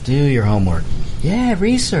homework. Do your homework. Yeah,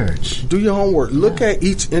 research. Do your homework. Look at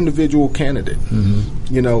each individual candidate.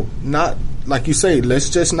 Not like you say, let's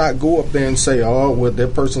just not go up there and say, oh, well,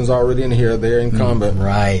 that person's already in here, they're incumbent.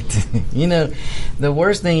 Right. The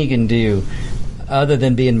worst thing you can do, other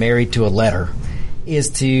than being married to a letter, is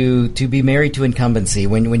to be married to incumbency.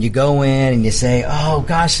 When you go in and you say, oh,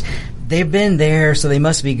 gosh, they've been there, so they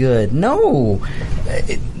must be good. No.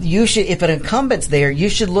 You should, if an incumbent's there, you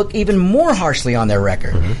should look even more harshly on their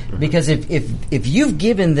record. Because if you've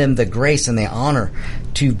given them the grace and the honor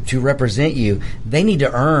to represent you, they need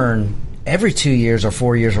to earn every 2 years or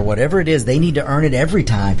 4 years or whatever it is, they need to earn it every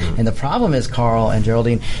time. And the problem is, Carl and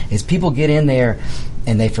Geraldine, is people get in there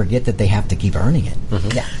and they forget that they have to keep earning it.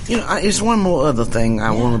 Yeah. It's one more other thing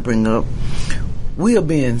I want to bring up. We are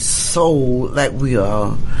being sold like we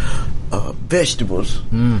are vegetables.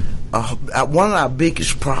 One of our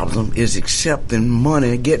biggest problems is accepting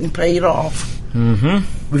money, getting paid off.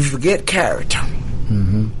 We forget character.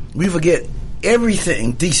 We forget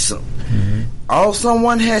everything decent. All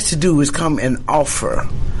someone has to do is come and offer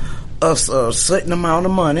us a certain amount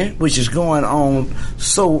of money, which is going on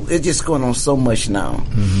it's just going on so much now.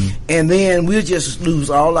 And then we'll just lose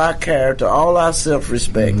all our character, all our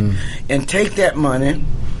self-respect, and take that money,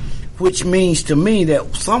 which means to me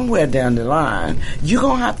that somewhere down the line you're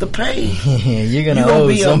gonna have to pay. You're gonna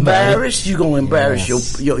be somebody. Embarrassed. You're gonna embarrass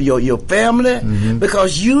your family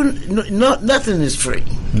because nothing is free.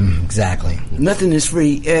 Exactly. Nothing is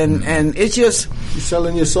free, and it's just you're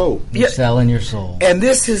selling your soul. You're selling your soul. And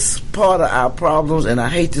this is part of our problems, and I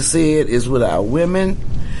hate to say it, is with our women.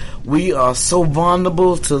 We are so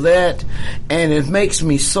vulnerable to that, and it makes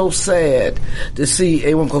me so sad to see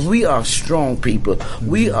everyone, because we are strong people.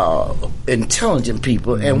 We are intelligent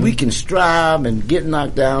people, and we can strive and get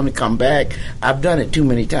knocked down and come back. I've done it too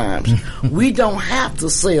many times. We don't have to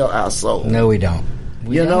sell our soul. No, we don't.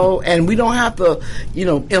 And we don't have to,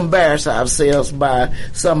 embarrass ourselves by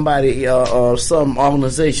somebody or some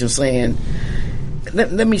organization saying,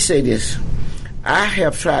 let me say this. I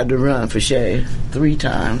have tried to run for sheriff 3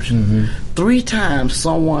 times. 3 times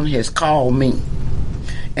someone has called me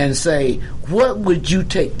and say, what would you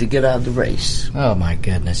take to get out of the race? Oh, my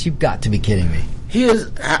goodness. You've got to be kidding me. Here's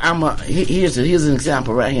an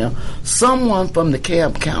example right here. Someone from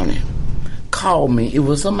DeKalb County called me. It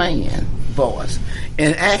was a man voice,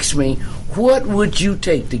 and asked me, what would you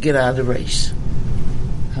take to get out of the race?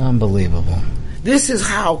 Unbelievable. This is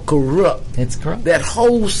how corrupt that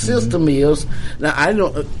whole system is. Now, I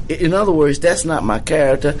don't. In other words, that's not my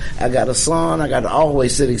character. I got a son. I got to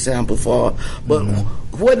always set example for. But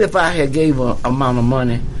what if I had gave an amount of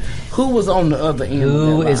money? Who was on the other end?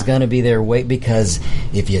 Who is going to be there? Wait, because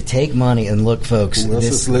if you take money and look, folks, who else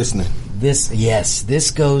is listening?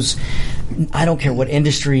 This goes. I don't care what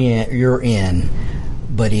industry you're in,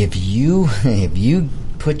 but if you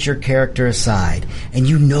put your character aside and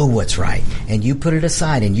you know what's right and you put it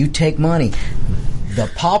aside and you take money, the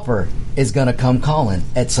pauper is going to come calling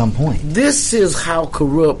at some point. This is how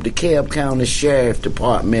corrupt the DeKalb County Sheriff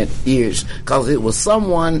Department is, because it was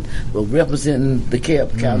someone representing the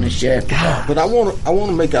DeKalb County Sheriff Department. But I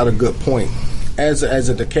want to make out a good point. As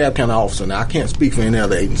a DeKalb County officer, now I can't speak for any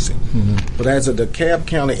other agency, but as a DeKalb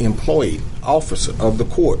County employee, officer of the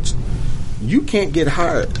courts, you can't get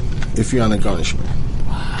hired if you're on a garnishment.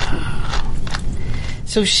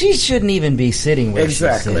 So she shouldn't even be sitting where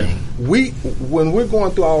she's sitting. When we're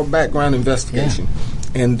going through our background investigation,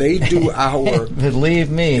 and they do our believe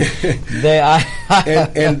me,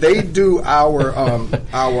 and they do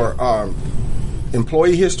our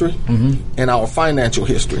employee history and our financial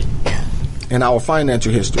history.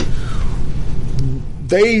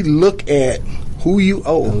 They look at who you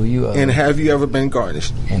owe, and have you ever been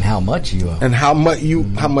garnished, and how much you owe, and how much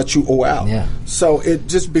you owe out. Yeah. So it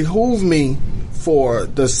just behooves me for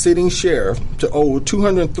the sitting sheriff to owe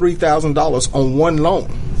 $203,000 on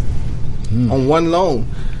one loan,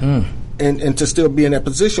 and to still be in that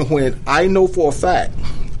position when I know for a fact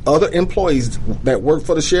other employees that work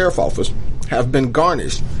for the sheriff office have been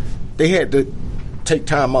garnished. They had to take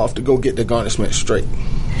time off to go get the garnishment straight.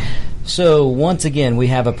 So once again, we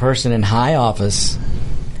have a person in high office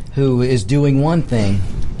who is doing one thing,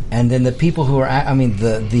 and then the people who are,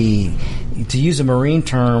 the to use a Marine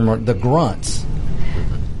term, the grunts,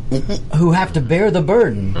 who have to bear the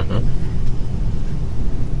burden.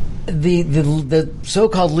 The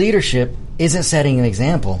so-called leadership isn't setting an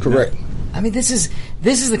example. Correct. I mean, this is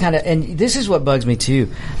the kind of, and this is what bugs me too.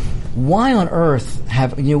 Why on earth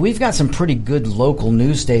we've got some pretty good local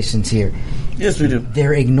news stations here. Yes, we do.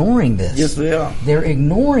 They're ignoring this. Yes, they are. They're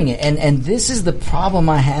ignoring it, and this is the problem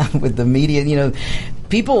I have with the media.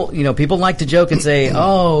 People like to joke and say,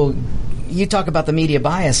 "Oh, you talk about the media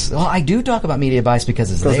bias." Well, I do talk about media bias because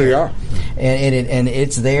it's there. They are, and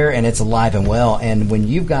it's there, and it's alive and well. And when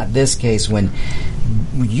you've got this case, when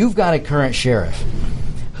you've got a current sheriff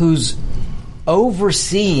who's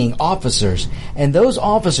overseeing officers, and those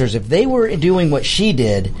officers, if they were doing what she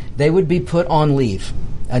did, they would be put on leave.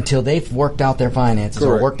 until they've worked out their finances.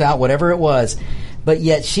 Correct. Or worked out whatever it was. But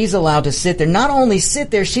yet she's allowed to sit there. Not only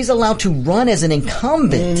sit there, she's allowed to run as an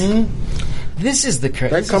incumbent. Mm-hmm. This is the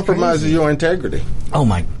that compromises your integrity. Oh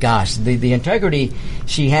my gosh, the integrity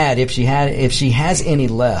she had, if she has any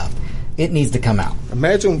left, it needs to come out.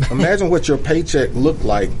 Imagine what your paycheck looked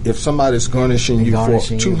like if somebody's garnishing you for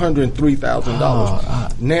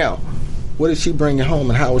 $203,000. Now, what is she bringing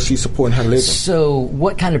home, and how is she supporting her living? So,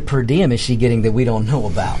 what kind of per diem is she getting that we don't know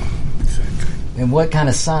about? Exactly. And what kind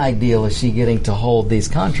of side deal is she getting to hold these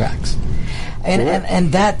contracts?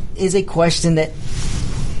 And that is a question that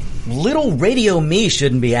little radio me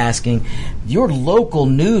shouldn't be asking. Your local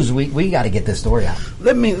news, we got to get this story out.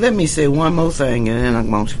 Let me say one more thing, and then I'm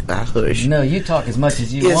going to hush. No, you talk as much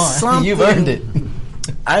as you want. You've earned it.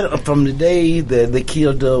 From the day that they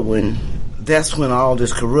killed Derwin, that's when all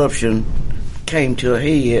this corruption came to a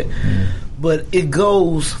head. But it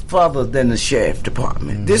goes further than the sheriff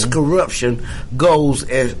department. Mm-hmm. This corruption goes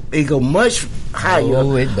much higher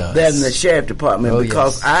than the sheriff department,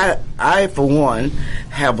 because I for one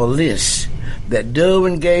have a list that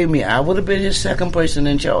Derwin gave me. I would have been his second person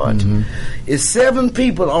in charge. Mm-hmm. It's 7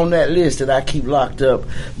 people on that list that I keep locked up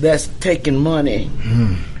that's taking money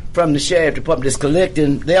from the sheriff department, that's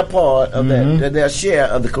collecting their part of their share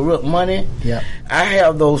of the corrupt money. Yeah, I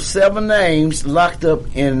have those 7 names locked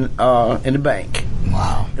up in the bank.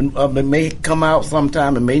 Wow. And, it may come out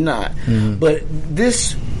sometime, it may not. Mm-hmm. But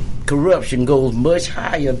this corruption goes much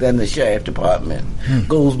higher than the sheriff department.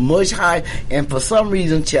 Goes much higher, and for some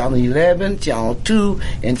reason, Channel 11, Channel 2,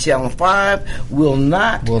 and Channel 5 will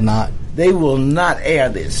not. They will not air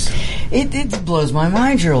this. It blows my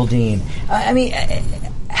mind, Geraldine. I mean,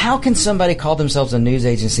 how can somebody call themselves a news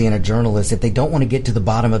agency and a journalist if they don't want to get to the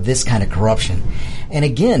bottom of this kind of corruption? And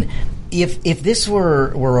again, if this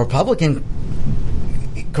were Republican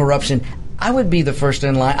corruption, I would be the first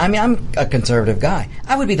in line. I mean, I'm a conservative guy.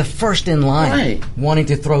 I would be the first in line wanting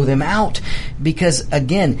to throw them out, because,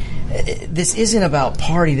 again, this isn't about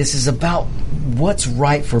party. This is about what's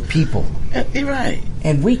right for people. You're right.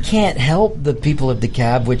 And we can't help the people of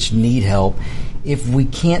DeKalb, which need help, if we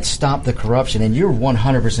can't stop the corruption. And you're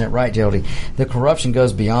 100% right, Jody. The corruption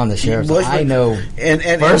goes beyond the sheriff's. I know and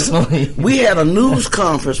personally. We had a news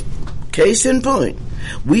conference, case in point.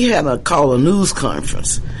 We had a news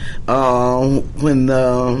conference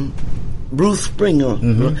when Ruth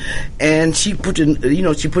Springer, and she put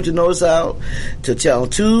the notice out to Channel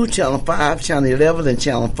 2, Channel 5, Channel 11, and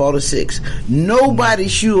Channel 46. Nobody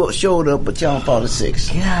showed up but Channel 46.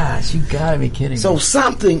 Gosh, you gotta be kidding me. So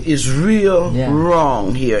something is real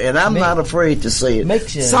wrong here, and I'm not afraid to say it.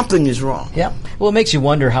 Something is wrong. Yeah. Well, it makes you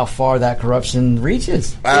wonder how far that corruption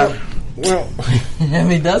reaches. Well, I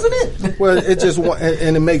mean, doesn't it? Well, it just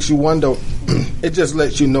and it makes you wonder. It just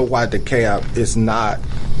lets you know why DeKalb is not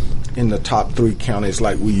in the top 3 counties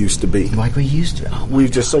like we used to be. Like we used to. Oh,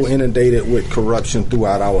 we've just so inundated with corruption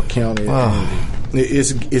throughout our county. Oh.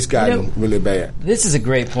 It's gotten really bad. This is a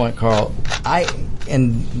great point, Carl.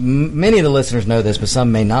 And many of the listeners know this, but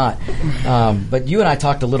some may not. But you and I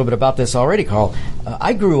talked a little bit about this already, Carl.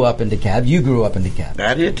 I grew up in DeKalb. You grew up in DeKalb.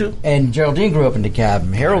 I did too. And Geraldine grew up in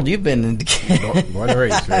DeKalb. Harold, you've been in DeKalb. Born and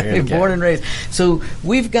raised. Right? Born and raised. So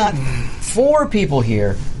we've got 4 people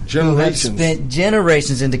here who have spent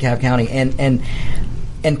generations in DeKalb County. And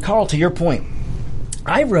Carl, to your point,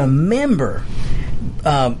 I remember.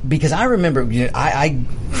 Because I remember, I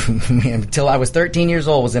until I was 13 years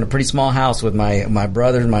old, was in a pretty small house with my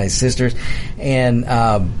brothers, my sisters, and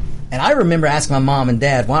I remember asking my mom and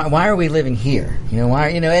dad, why are we living here?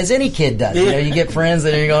 As any kid does. You get friends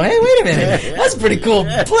and you're going, hey, wait a minute, that's a pretty cool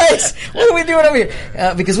place. What are we doing over here?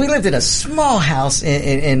 Because we lived in a small house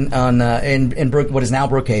in what is now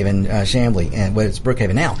Brookhaven, Chamblee, and what is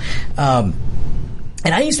Brookhaven now.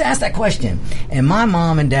 And I used to ask that question, and my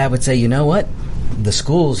mom and dad would say, you know what? The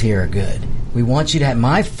schools here are good. We want you to have.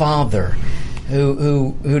 My father,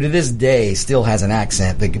 who to this day still has an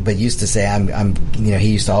accent, but used to say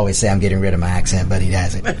he used to always say I'm getting rid of my accent, but he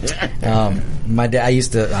hasn't. My dad, I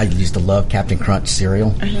used to love Captain Crunch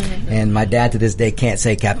cereal, and my dad to this day can't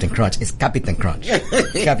say Captain Crunch. It's Captain Crunch.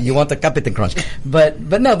 You want the Captain Crunch? But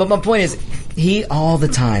my point is, he all the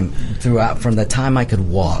time throughout, from the time I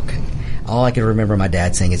could walk. All I can remember my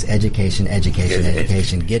dad saying is education. And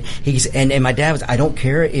my dad was, I don't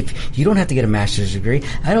care if you don't have to get a master's degree.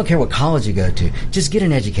 I don't care what college you go to. Just get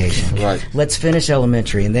an education. Right. Let's finish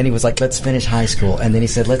elementary. And then he was like, let's finish high school. And then he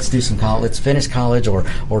said, let's do some college. Let's finish college or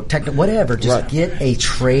technical, whatever. Just get a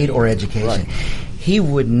trade or education. Right. He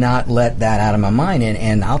would not let that out of my mind.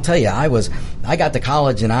 And I'll tell you, I got to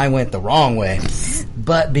college and I went the wrong way.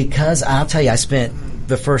 But because I'll tell you, I spent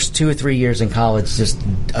the first 2 or 3 years in college just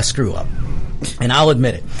a screw up. And I'll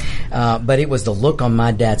admit it. But it was the look on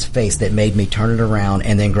my dad's face that made me turn it around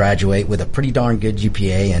and then graduate with a pretty darn good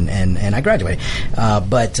GPA, and I graduated.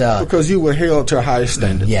 Because you were held to a higher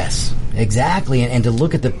standard. Yes, exactly. And to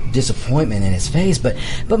look at the disappointment in his face. But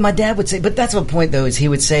my dad would say, but that's the point, though, is he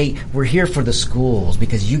would say, we're here for the schools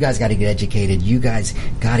because you guys got to get educated. You guys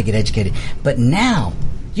got to get educated. But now,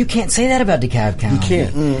 you can't say that about DeKalb County. You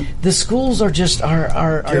can't. The schools are just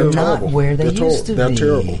are not where they used to be. They're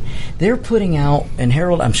terrible. They're putting out, and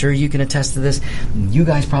Harold, I'm sure you can attest to this. You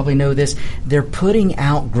guys probably know this. They're putting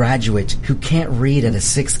out graduates who can't read at a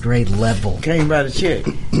 6th grade level. Can't write a check.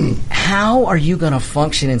 How are you going to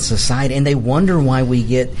function in society? And they wonder why we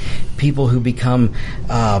get people who become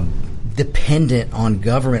dependent on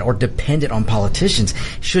government or dependent on politicians.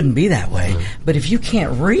 Shouldn't be that way. But if you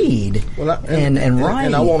can't read and write...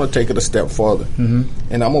 And I want to take it a step further. And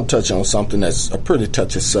I'm going to touch on something that's a pretty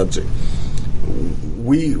touchy subject.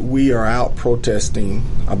 We are out protesting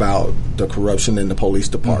about the corruption in the police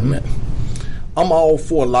department. I'm all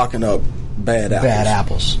for locking up bad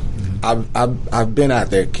apples. I've been out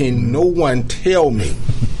there. Can no one tell me?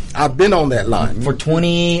 I've been on that line for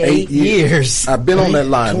 28 years. I've been on that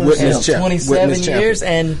line. Witness 27 years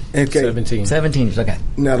and 17 years. Okay.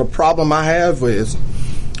 Now the problem I have is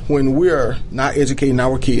when we're not educating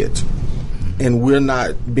our kids and we're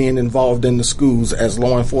not being involved in the schools as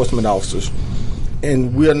law enforcement officers,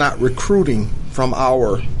 and we're not recruiting from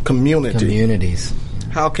our communities.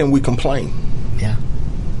 How can we complain? Yeah.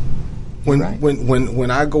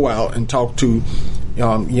 When I go out and talk to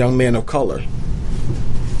young men of color,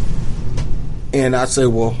 and I say,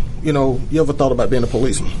 well, you ever thought about being a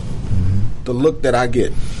policeman? The look that I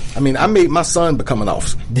get. I mean, I made my son become an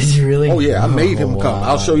officer. Did you really? Oh, yeah, I made him become.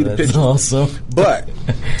 I'll show you the picture. Awesome. But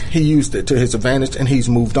he used it to his advantage, and he's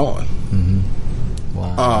moved on.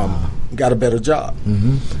 Wow. Got a better job.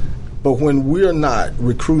 But when we're not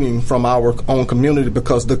recruiting from our own community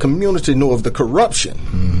because the community know of the corruption,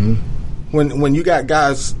 when you got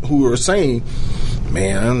guys who are saying,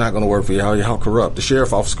 man, I'm not going to work for y'all. Y'all corrupt. The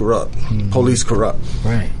sheriff office corrupt. Police corrupt.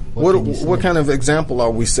 Right. What kind of example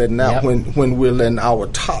are we setting out when we're letting our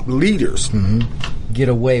top leaders get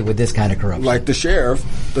away with this kind of corruption? Like the sheriff,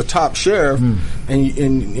 the top sheriff,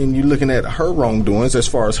 and you're looking at her wrongdoings as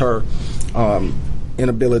far as her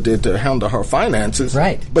inability to handle her finances.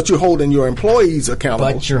 Right. But you're holding your employees accountable.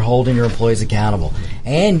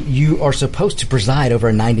 And you are supposed to preside over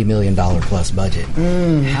a $90 million plus budget.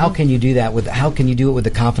 How can you do that how can you do it with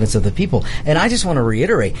the confidence of the people? And I just want to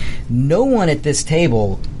reiterate, no one at this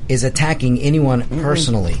table is attacking anyone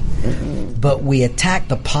personally. But we attack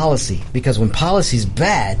the policy because when policy's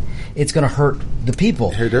bad, it's going to hurt the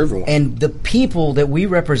people. Hurt everyone. And the people that we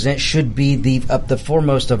represent should be the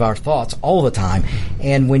foremost of our thoughts all the time.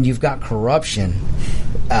 And when you've got corruption,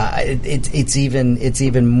 it's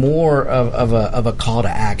even more of a call to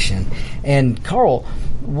action. And Carl,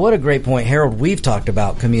 what a great point. Harold, we've talked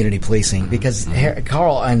about community policing because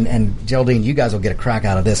Carl and Geraldine, you guys will get a crack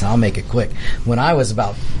out of this, and I'll make it quick. When I was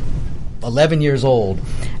about 11 years old,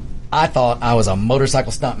 I thought I was a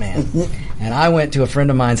motorcycle stuntman. And I went to a friend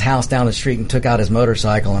of mine's house down the street and took out his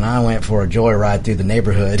motorcycle, and I went for a joyride through the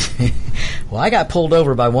neighborhood. Well, I got pulled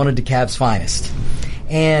over by one of DeKalb's finest.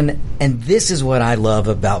 And this is what I love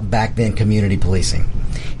about back then community policing.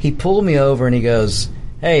 He pulled me over and he goes,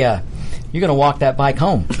 hey, you're going to walk that bike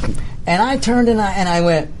home. And I turned and I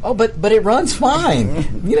went, oh, but it runs fine.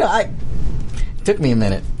 It took me a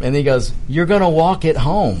minute. And he goes, you're going to walk it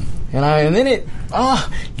home. And then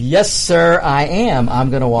yes, sir, I am. I'm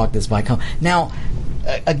going to walk this bike home. Now,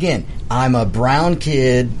 again, I'm a brown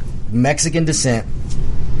kid, Mexican descent,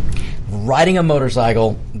 riding a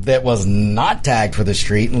motorcycle that was not tagged for the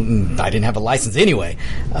street. I didn't have a license anyway.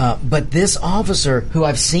 But this officer, who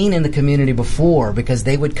I've seen in the community before, because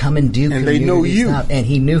they would come and do community they know you. stuff, and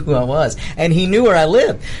he knew who I was, and he knew where I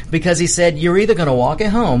lived, because he said, you're either going to walk it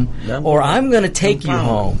home or I'm going to take you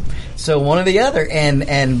home. So one or the other. And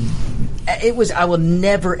it was, I will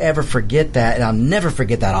never, ever forget that, and I'll never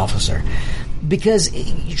forget that officer. Because,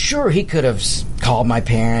 sure, he could have called my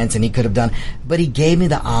parents and he could have done, but he gave me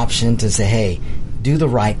the option to say, hey, do the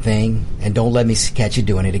right thing and don't let me catch you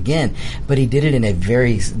doing it again. But he did it in a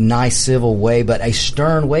very nice, civil way, but a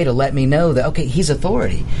stern way to let me know that, okay, he's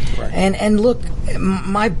authority. Right. And look,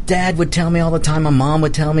 my dad would tell me all the time, my mom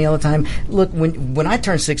would tell me all the time, look, when I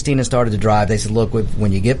turned 16 and started to drive, they said, look,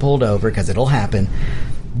 when you get pulled over, because it'll happen,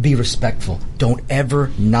 be respectful. Don't ever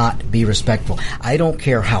not be respectful. I don't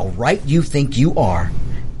care how right you think you are.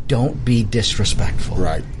 don't be disrespectful.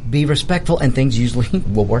 Right. Be respectful, and things usually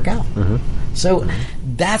will work out. So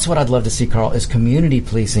that's what I'd love to see, Carl, is community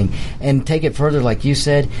policing. And take it further, like you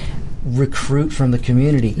said, recruit from the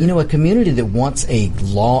community. You know, a community that wants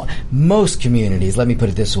most communities, let me put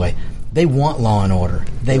it this way, they want law and order.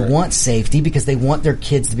 They want safety because they want their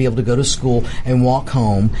kids to be able to go to school and walk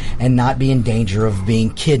home and not be in danger of being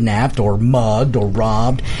kidnapped or mugged or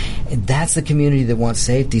robbed. And that's the community that wants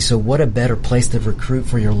safety. So what a better place to recruit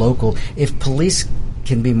for your local. If police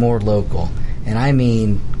can be more local, and I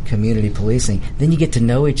mean community policing, then you get to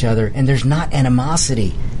know each other and there's not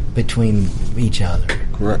animosity between each other.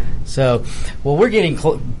 Correct. So, well, we're getting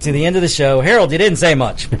to the end of the show. Harold, you didn't say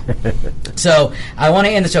much. So, I want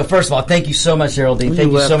to end the show. First of all, thank you so much, Geraldine.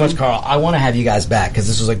 Thank you so much, Carl. I want to have you guys back because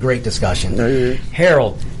this was a great discussion.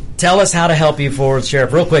 Harold, tell us how to help you for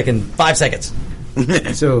Sheriff real quick in 5 seconds.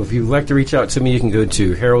 So if you'd like to reach out to me, you can go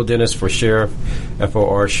to Harold Dennis for Sheriff,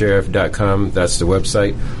 FORSheriff.com. That's the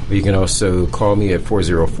website. Or you can also call me at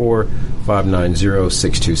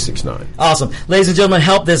 404-590-6269. Awesome. Ladies and gentlemen,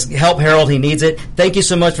 help Harold. He needs it. Thank you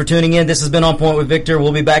so much for tuning in. This has been On Point with Victor.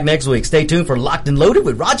 We'll be back next week. Stay tuned for Locked and Loaded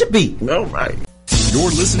with Roger B. All right.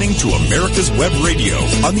 You're listening to America's Web Radio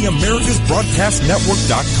on the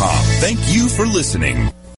AmericasBroadcastNetwork.com. Thank you for listening.